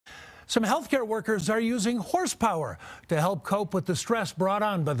Some healthcare workers are using horsepower to help cope with the stress brought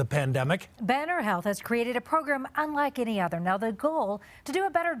on by the pandemic. Banner Health has created a program unlike any other. Now, the goal to do a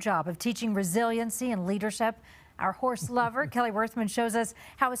better job of teaching resiliency and leadership. Our horse lover, Kelly Worthman, shows us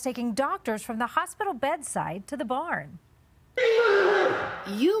how it's taking doctors from the hospital bedside to the barn.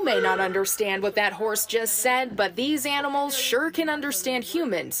 You may not understand what that horse just said, but these animals sure can understand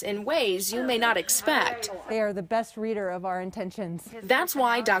humans in ways you may not expect. They are the best reader of our intentions. That's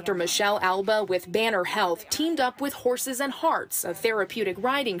why Dr. Michelle Alba with Banner Health teamed up with Horses and Hearts, a therapeutic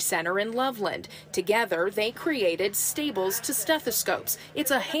riding center in Loveland. Together, they created Stables to Stethoscopes.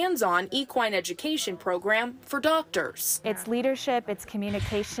 It's a hands-on equine education program for doctors. It's leadership, it's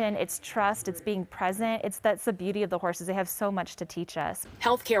communication, it's trust, it's being present. That's the beauty of the horses. They have so much to teach us.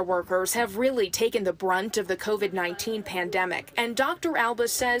 Healthcare workers have really taken the brunt of the COVID-19 pandemic, and Dr. Alba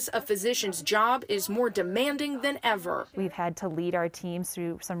says a physician's job is more demanding than ever. We've had to lead our teams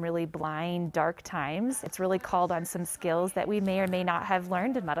through some really blind, dark times. It's really called on some skills that we may or may not have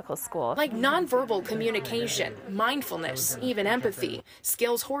learned in medical school. Like nonverbal communication, mindfulness, even empathy.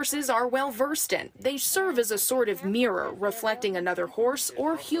 Skills horses are well versed in. They serve as a sort of mirror reflecting another horse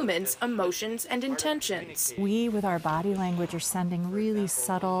or human's emotions and intentions. We, with our body language, are sending really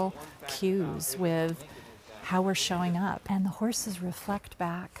subtle cues with how we're showing up, and the horses reflect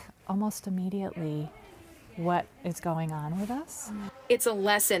back almost immediately what is going on with us. It's a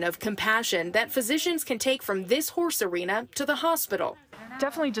lesson of compassion that physicians can take from this horse arena to the hospital.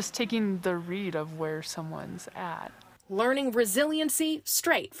 Definitely just taking the read of where someone's at. Learning resiliency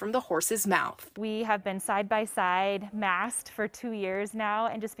straight from the horse's mouth. We have been side by side, masked for 2 years now,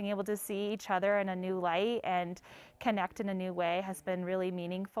 and just being able to see each other in a new light and connect in a new way has been really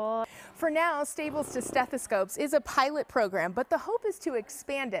meaningful. For now, Stables to Stethoscopes is a pilot program, but the hope is to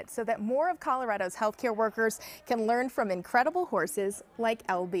expand it so that more of Colorado's healthcare workers can learn from incredible horses like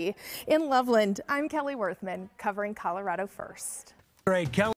LB. In Loveland, I'm Kelly Worthman, covering Colorado First. Great, Kelly.